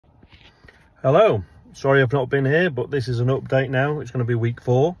Hello, sorry I've not been here, but this is an update now. It's going to be week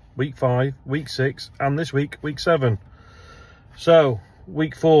 4, week 5, week 6, and this week, week 7. So,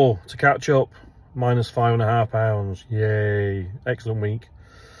 week 4 to catch up, minus 5.5 pounds. Yay, excellent week.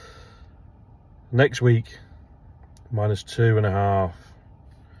 Next week, minus 2.5.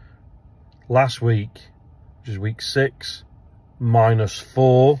 Last week, which is week 6, minus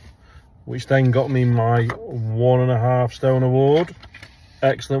 4, which then got me my 1.5 stone award.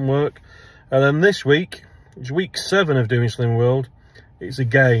 Excellent work. And then this week, it's week 7 of doing SlimmingWorld. It's a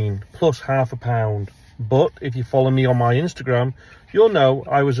gain, plus £0.5 pound. But if you follow me on my Instagram, you'll know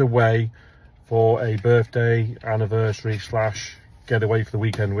I was away for a birthday, anniversary / getaway for the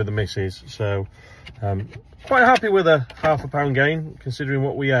weekend with the missus. So, quite happy with a £0.5 pound gain, considering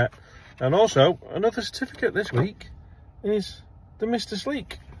what we ate. And also, another certificate this week is the Mr.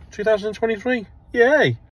 Sleek 2023. Yay!